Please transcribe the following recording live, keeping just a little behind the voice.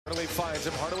Hardaway finds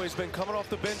him. Hardaway's been coming off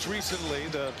the bench recently.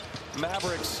 The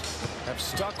Mavericks have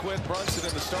stuck with Brunson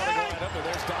in the starting lineup, and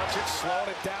there's Doncic slowing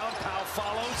it down. Powell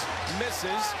follows,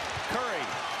 misses. Curry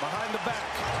behind the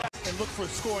back. And look for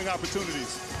scoring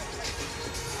opportunities.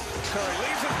 Curry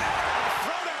leaves it down.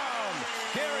 Throw down.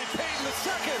 Gary Payton the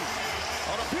second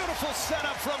on a beautiful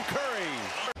setup from Curry.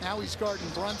 Now he's guarding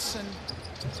Brunson.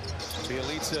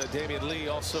 Bielitsa, Damian Lee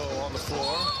also on the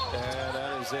floor, and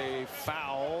that is a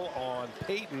foul on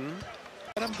Payton.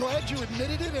 And I'm glad you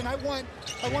admitted it, and I want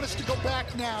us to go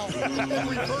back now and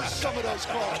reverse some of those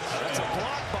calls. That's a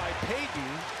block by Payton.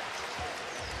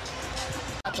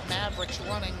 The Mavericks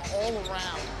running all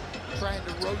around, trying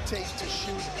to rotate to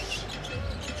shooters.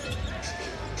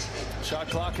 Shot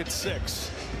clock at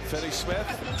 6.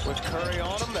 Finney-Smith with Curry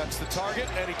on him. That's the target,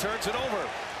 and he turns it over.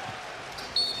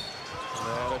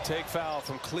 And a take foul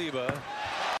from Kleba.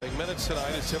 Minutes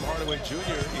tonight as Tim Hardaway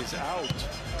Jr. is out.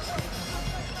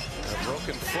 A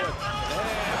broken foot.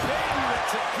 And Payton,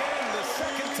 it's again the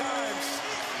second time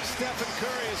Stephen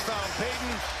Curry has found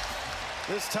Payton.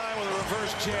 This time with a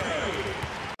reverse jam.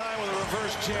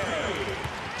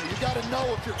 You got to know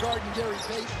if you're guarding Gary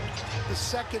Payton, the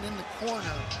second in the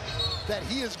corner, that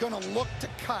he is going to look to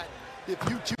cut if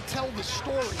you tell the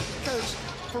story. Because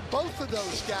for both of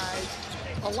those guys,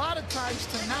 a lot of times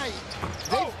tonight,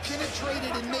 they've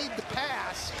penetrated and made the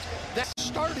pass that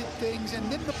started things,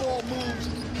 and then the ball moves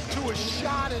to a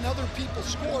shot and other people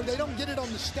score. They don't get it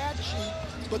on the stat sheet,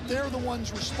 but they're the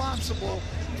ones responsible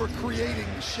for creating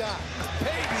the shot.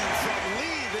 Payton from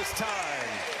Lee this time.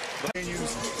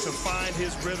 Continues to find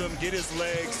his rhythm, get his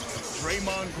legs.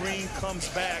 Draymond Green comes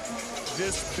back.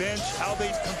 This bench, how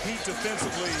they compete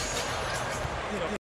defensively.